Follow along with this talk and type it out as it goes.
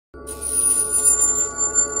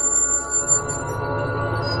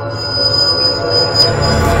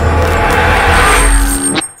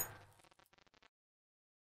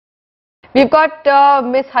We've got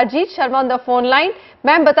Miss Harjeet Sharma on the phone line.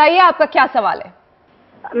 Ma'am बताइए आपका क्या सवाल है?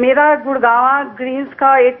 मेरा गुड़गांव ग्रीन्स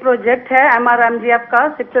का एक प्रोजेक्ट है MRMGF का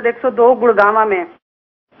सेक्टर 102 गुड़गांव में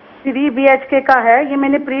 3 BHK का है। ये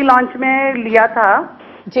मैंने प्री लॉन्च में लिया था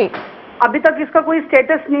जी। अभी तक इसका कोई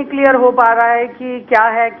स्टेटस नहीं क्लियर हो पा रहा है कि क्या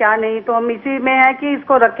है क्या नहीं, तो हम इसी में है कि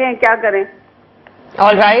इसको रखें क्या करें।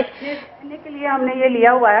 ऑल राइट, लेने के लिए हमने ये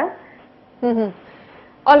लिया हुआ है।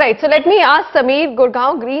 All right, so let me ask Sameer,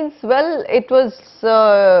 Gurgaon Greens, well, it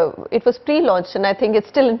was pre-launched and I think it's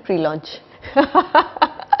still in pre-launch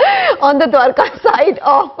on the Dwarka side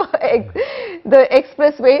of the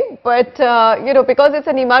expressway, but you know, because it's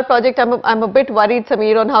an EMAR project, I'm a bit worried,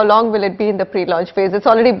 Sameer, on how long will it be in the pre-launch phase. It's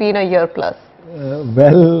already been a year plus.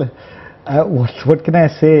 What can I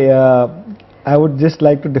say? I would just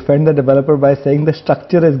like to defend the developer by saying the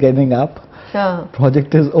structure is getting up.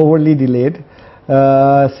 Project is overly delayed.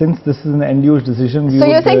 Since this is an end-use decision, so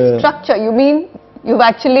you're saying structure, you mean you've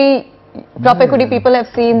actually, prop equity people have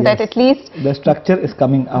seen that at least the structure is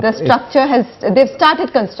coming up. The structure they've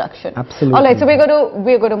started construction. Absolutely. All right, so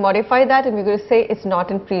we're going to modify that and we're going to say it's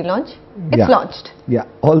not in pre-launch, it's launched. Yeah,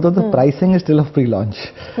 although the pricing is still of pre-launch.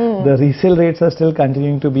 The resale rates are still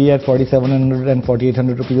continuing to be at 4,700 and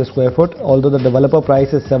 4,800 rupees a square foot, although the developer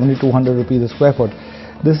price is 7,200 rupees a square foot.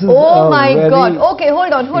 This is oh my God. Okay,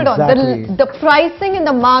 hold on. Exactly. The pricing in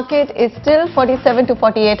the market is still 47 to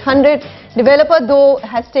 4,800. Developer though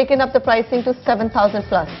has taken up the pricing to 7,000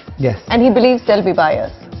 plus. Yes. And he believes there'll be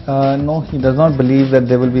buyers. No, he does not believe that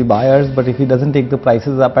there will be buyers, but if he doesn't take the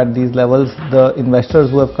prices up at these levels, the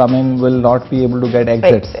investors who have come in will not be able to get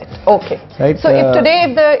exits. Okay. Right? So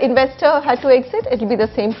if the investor had to exit, it will be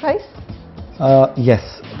the same price?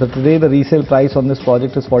 Yes. Today the resale price on this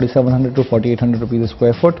project is 4,700 to 4,800 rupees a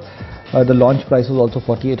square foot. The launch price was also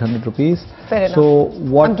 4,800 rupees. Fair enough. So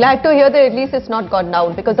I'm glad to hear that at least it's not gone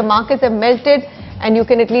down, because the markets have melted and you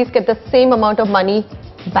can at least get the same amount of money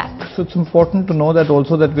back. So it's important to know that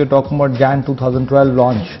also that we're talking about Jan 2012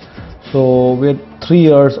 launch. So we're 3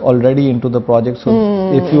 years already into the project. So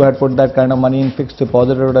if you had put that kind of money in fixed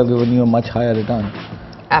deposit, it would have given you a much higher return.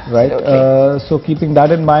 Absolutely. Right. So keeping that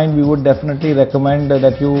in mind, we would definitely recommend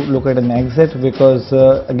that you look at an exit, because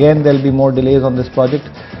again there will be more delays on this project.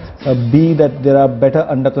 B, that there are better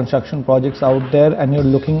under construction projects out there and you're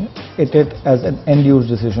looking at it as an end-use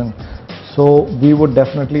decision. So we would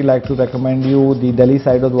definitely like to recommend you the Delhi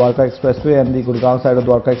side of Dwarka Expressway and the Gurgaon side of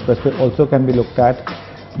Dwarka Expressway also can be looked at.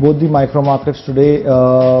 Both the micro markets today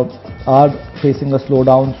are facing a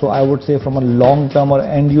slowdown, so I would say from a long-term or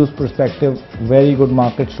end-use perspective, very good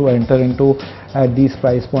markets to enter into at these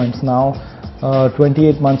price points now.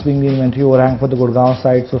 28 months being the inventory overhang for the Gurgaon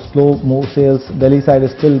side, so slow move sales. Delhi side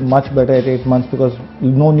is still much better at 8 months because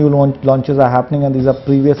no new launches are happening and these are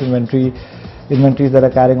previous inventories that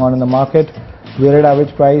are carrying on in the market. Weighted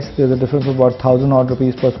average price, there's a difference of about 1,000 odd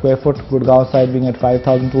rupees per square foot. Gurgaon side being at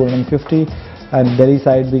 5,250 and Delhi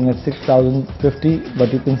side being at 6,050,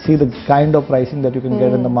 but you can see the kind of pricing that you can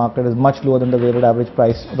get in the market is much lower than the weighted average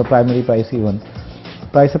price, the primary price even.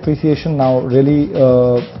 Price appreciation now really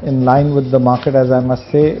in line with the market, as I must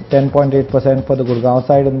say, 10.8% for the Gurgaon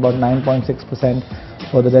side and about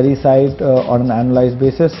 9.6% for the Delhi side on an annualized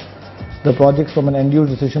basis. The projects from an end-use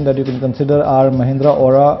decision that you can consider are Mahindra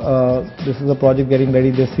Aura. This is a project getting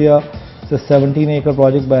ready this year. It's a 17-acre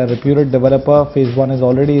project by a reputed developer. Phase 1 is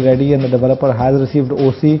already ready and the developer has received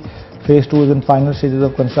OC. Phase 2 is in final stages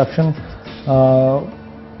of construction.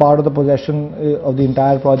 Part of the possession of the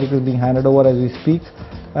entire project is being handed over as we speak.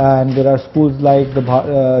 And there are schools like the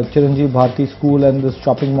Chiranjeev Bharti School and the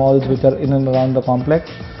shopping malls which are in and around the complex.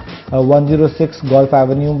 106 Golf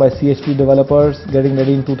Avenue by CHP developers getting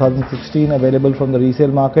ready in 2016, available from the resale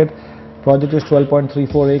market. Project is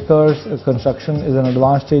 12.34 acres. Construction is in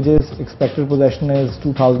advanced stages. Expected possession is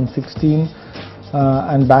 2016.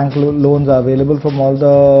 And bank loans are available from all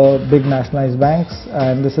the big nationalized banks.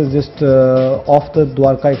 And this is just off the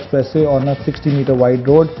Dwarka Expressway on a 60-meter wide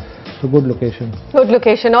road. So good location. Good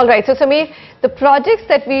location. All right. So Sameer, the projects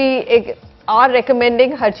that we are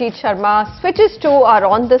recommending Harjeet Sharma switches to are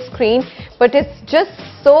on the screen, but it's just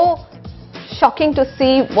so shocking to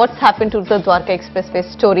see what's happened to the Dwarka Expressway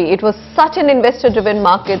story. It was such an investor-driven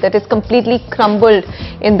market that is completely crumbled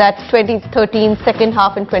in that 2013 second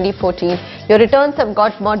half in 2014. Your returns have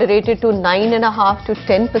got moderated to 9.5 to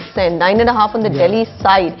 10%, 9.5 on the Delhi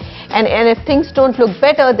side. And if things don't look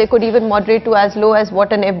better, they could even moderate to as low as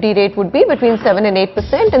what an FD rate would be, between 7 and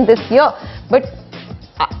 8% in this year. But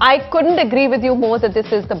I couldn't agree with you more that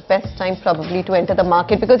this is the best time probably to enter the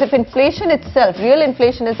market, because if inflation itself, real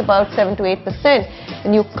inflation is about 7 to 8%,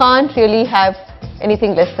 then you can't really have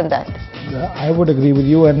anything less than that. I would agree with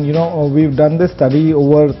you, and we've done this study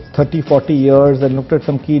over 30-40 years and looked at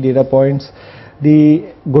some key data points.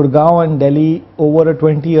 The Gurgaon and Delhi over a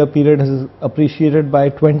 20-year period has appreciated by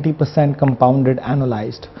 20% compounded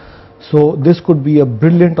annualized. So this could be a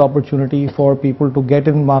brilliant opportunity for people to get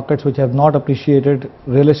in markets which have not appreciated.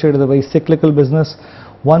 Real estate is a very cyclical business.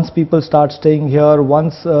 Once people start staying here,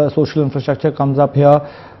 once social infrastructure comes up here,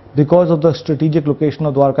 because of the strategic location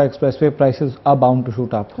of Dwarka Expressway, prices are bound to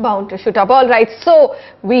shoot up. Bound to shoot up. All right. So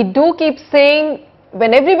we do keep saying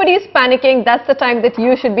when everybody is panicking, that's the time that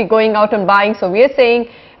you should be going out and buying. So we are saying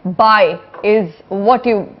buy is what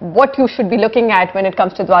you should be looking at when it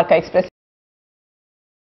comes to Dwarka Expressway.